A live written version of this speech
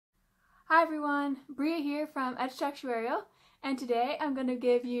Hi everyone, Brea here from Actuarial, and today I'm going to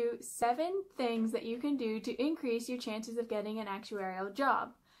give you 7 things that you can do to increase your chances of getting an actuarial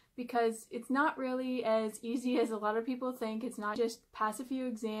job. Because it's not really as easy as a lot of people think. It's not just pass a few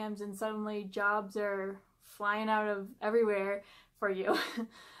exams and suddenly jobs are flying out of everywhere for you.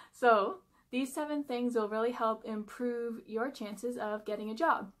 So these 7 things will really help improve your chances of getting a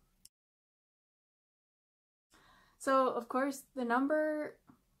job. So of course the number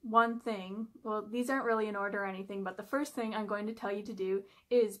one thing, well, these aren't really in order or anything, but the first thing I'm going to tell you to do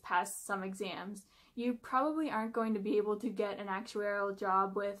is pass some exams. You probably aren't going to be able to get an actuarial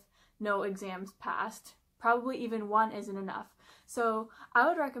job with no exams passed. Probably even one isn't enough. So I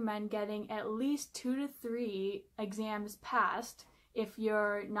would recommend getting at least 2 to 3 exams passed if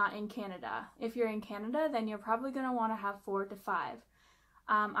you're not in Canada. If you're in Canada, then you're probably going to want to have 4 to 5.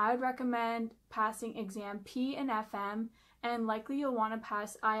 I would recommend passing exam P and FM, and likely you'll want to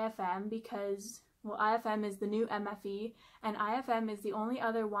pass IFM because, well, IFM is the new MFE, and IFM is the only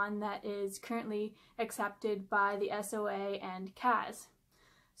other one that is currently accepted by the SOA and CAS.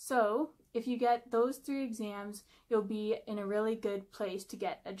 So if you get those 3 exams, you'll be in a really good place to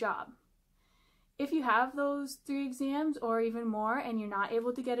get a job. If you have those 3 exams or even more and you're not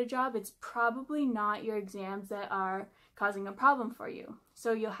able to get a job, it's probably not your exams that are causing a problem for you.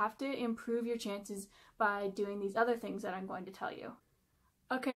 So you'll have to improve your chances by doing these other things that I'm going to tell you.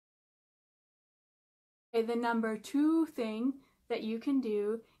 Okay, the number 2 thing that you can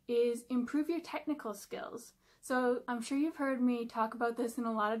do is improve your technical skills. So I'm sure you've heard me talk about this in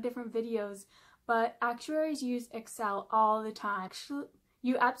a lot of different videos, but actuaries use Excel all the time.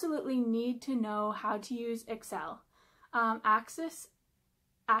 You absolutely need to know how to use Excel. Access,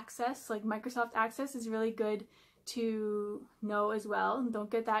 like Microsoft Access, is really good to know as well. Don't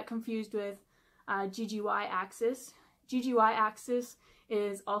get that confused with GGY Access. GGY Access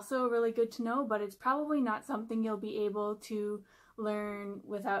is also really good to know, but it's probably not something you'll be able to learn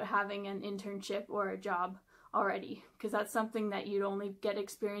without having an internship or a job already, because that's something that you'd only get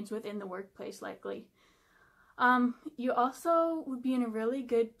experience with in the workplace likely. You also would be in a really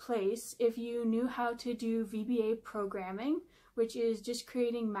good place if you knew how to do VBA programming, which is just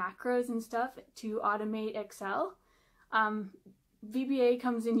creating macros and stuff to automate Excel. VBA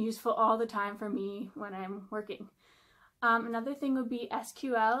comes in useful all the time for me when I'm working. Another thing would be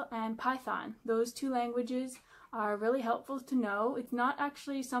SQL and Python. Those 2 languages are really helpful to know. It's not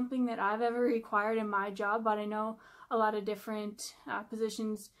actually something that I've ever required in my job, but I know a lot of different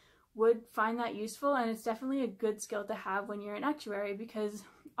positions would find that useful, and it's definitely a good skill to have when you're an actuary because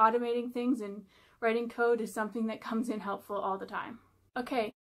automating things and writing code is something that comes in helpful all the time.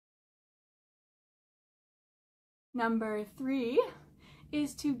 Okay. Number 3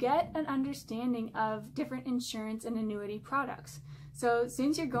 is to get an understanding of different insurance and annuity products. So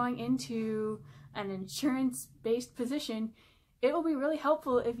since you're going into an insurance-based position, it will be really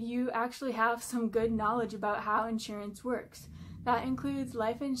helpful if you actually have some good knowledge about how insurance works. That includes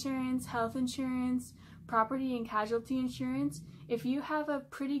life insurance, health insurance, property and casualty insurance. If you have a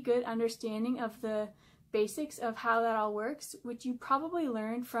pretty good understanding of the basics of how that all works, which you probably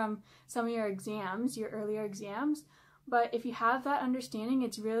learned from some of your exams, your earlier exams, but if you have that understanding,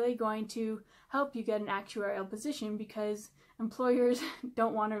 it's really going to help you get an actuarial position because employers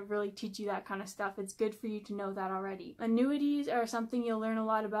don't want to really teach you that kind of stuff. It's good for you to know that already. Annuities are something you'll learn a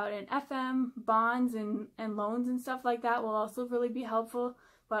lot about in FM, bonds and loans and stuff like that will also really be helpful,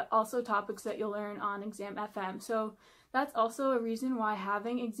 but also topics that you'll learn on exam FM. So that's also a reason why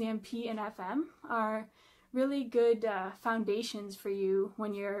having exam P and FM are really good foundations for you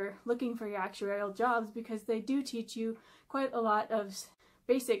when you're looking for your actuarial jobs, because they do teach you quite a lot of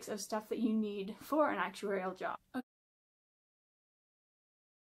basics of stuff that you need for an actuarial job.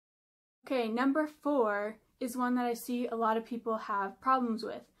 Okay, number 4 is one that I see a lot of people have problems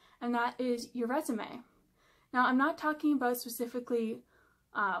with, and that is your resume. Now, I'm not talking about specifically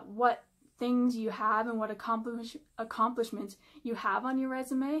what things you have and what accomplishments you have on your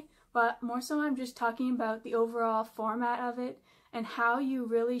resume, but more so I'm just talking about the overall format of it and how you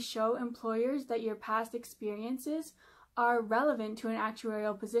really show employers that your past experiences are relevant to an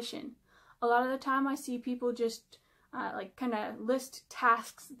actuarial position. A lot of the time I see people just kind of list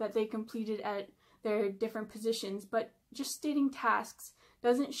tasks that they completed at their different positions, but just stating tasks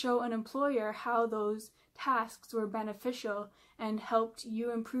doesn't show an employer how those tasks were beneficial and helped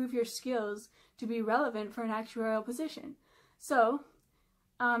you improve your skills to be relevant for an actuarial position. So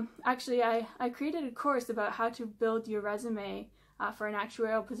actually I created a course about how to build your resume for an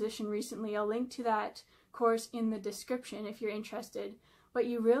actuarial position recently. I'll link to that course in the description if you're interested, but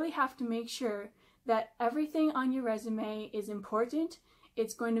you really have to make sure that everything on your resume is important,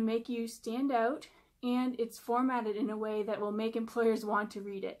 it's going to make you stand out, and it's formatted in a way that will make employers want to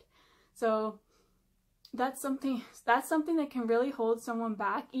read it. So that's something that can really hold someone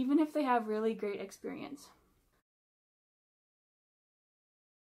back, even if they have really great experience.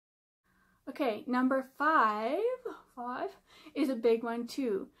 Okay, number five is a big one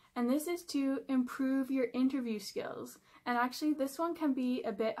too, and this is to improve your interview skills. And actually this one can be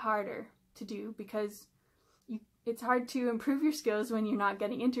a bit harder to do because it's hard to improve your skills when you're not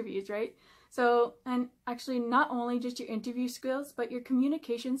getting interviews, right? So, and actually not only just your interview skills, but your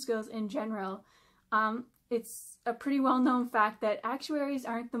communication skills in general. It's a pretty well-known fact that actuaries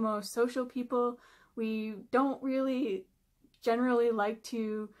aren't the most social people. We don't really generally like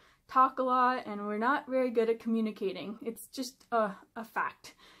to talk a lot, and we're not very good at communicating. It's just a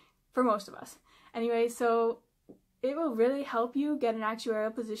fact for most of us. Anyway, so it will really help you get an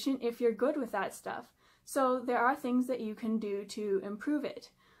actuarial position if you're good with that stuff. So there are things that you can do to improve it.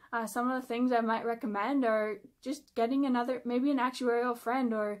 Some of the things I might recommend are just getting maybe an actuarial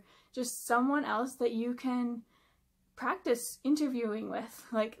friend, or just someone else that you can practice interviewing with.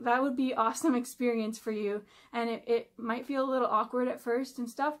 Like, that would be awesome experience for you, and it might feel a little awkward at first and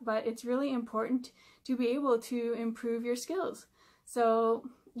stuff, but it's really important to be able to improve your skills. So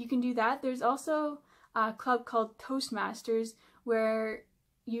you can do that. There's also a club called Toastmasters where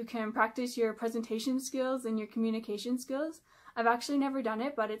you can practice your presentation skills and your communication skills. I've actually never done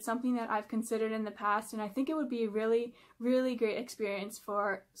it, but it's something that I've considered in the past, and I think it would be a really, really great experience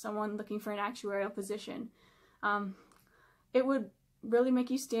for someone looking for an actuarial position. It would really make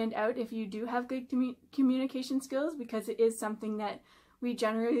you stand out if you do have good communication skills, because it is something that we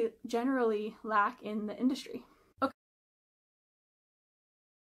generally lack in the industry. Okay.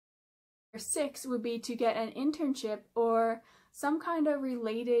 Number 6 would be to get an internship or some kind of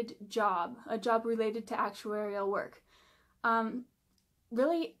related job, a job related to actuarial work.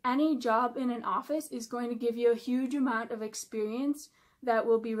 Really, any job in an office is going to give you a huge amount of experience that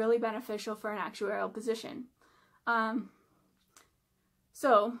will be really beneficial for an actuarial position.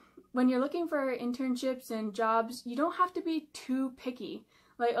 So when you're looking for internships and jobs, you don't have to be too picky.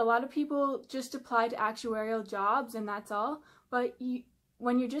 Like, a lot of people just apply to actuarial jobs and that's all, but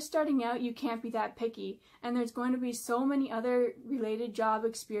when you're just starting out, you can't be that picky, and there's going to be so many other related job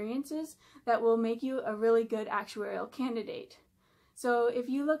experiences that will make you a really good actuarial candidate. So if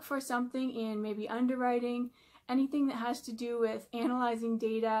you look for something in maybe underwriting, anything that has to do with analyzing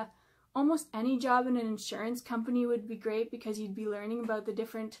data, almost any job in an insurance company would be great, because you'd be learning about the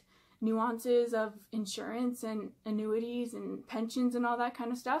different nuances of insurance and annuities and pensions and all that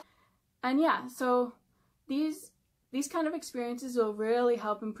kind of stuff. And yeah, so these kind of experiences will really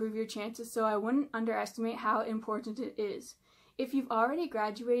help improve your chances, so I wouldn't underestimate how important it is. If you've already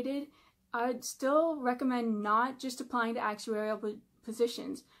graduated, I'd still recommend not just applying to actuarial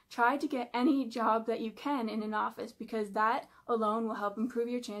positions. Try to get any job that you can in an office, because that alone will help improve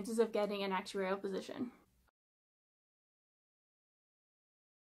your chances of getting an actuarial position.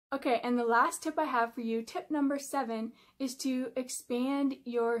 Okay, and the last tip I have for you, tip number 7, is to expand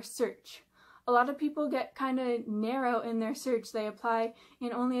your search. A lot of people get kind of narrow in their search. They apply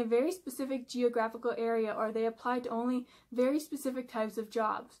in only a very specific geographical area, or they apply to only very specific types of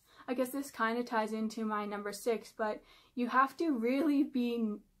jobs. I guess this kind of ties into my number 6, but you have to really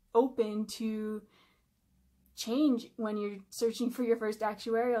be open to change when you're searching for your first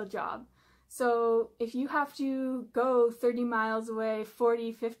actuarial job. So if you have to go 30 miles away,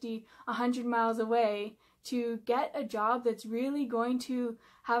 40, 50, 100 miles away to get a job that's really going to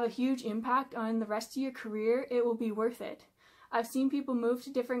have a huge impact on the rest of your career, it will be worth it. I've seen people move to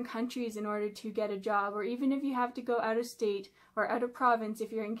different countries in order to get a job, or even if you have to go out of state or out of province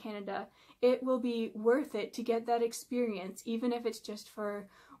if you're in Canada, it will be worth it to get that experience, even if it's just for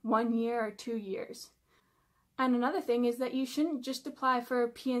 1 year or 2 years. And another thing is that you shouldn't just apply for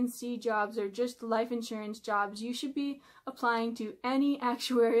P&C jobs or just life insurance jobs. You should be applying to any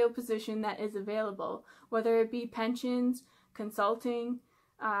actuarial position that is available, whether it be pensions, consulting,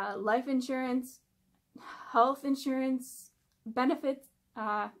 life insurance, health insurance, benefits,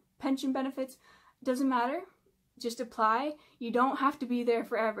 pension benefits, doesn't matter. Just apply. You don't have to be there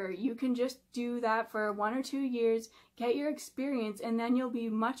forever. You can just do that for 1 or 2 years, get your experience, and then you'll be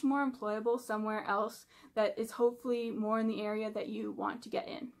much more employable somewhere else that is hopefully more in the area that you want to get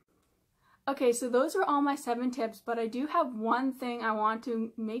in. Okay, so those are all my 7 tips, but I do have one thing I want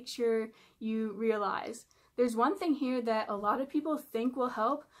to make sure you realize. There's one thing here that a lot of people think will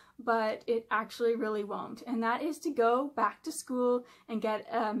help, but it actually really won't, and that is to go back to school and get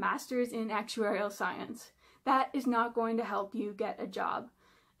a master's in actuarial science. That is not going to help you get a job.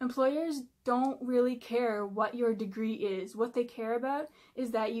 Employers don't really care what your degree is. What they care about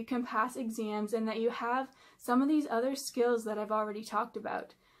is that you can pass exams and that you have some of these other skills that I've already talked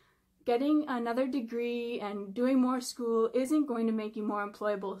about. Getting another degree and doing more school isn't going to make you more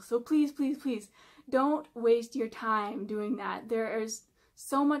employable. So please, please, please don't waste your time doing that. There is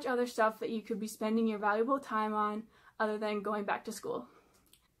so much other stuff that you could be spending your valuable time on other than going back to school.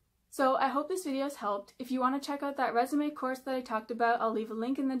 So I hope this video has helped. If you want to check out that resume course that I talked about, I'll leave a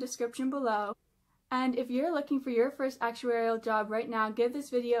link in the description below. And if you're looking for your first actuarial job right now, give this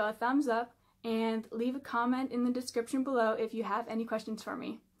video a thumbs up and leave a comment in the description below if you have any questions for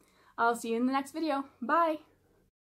me. I'll see you in the next video. Bye!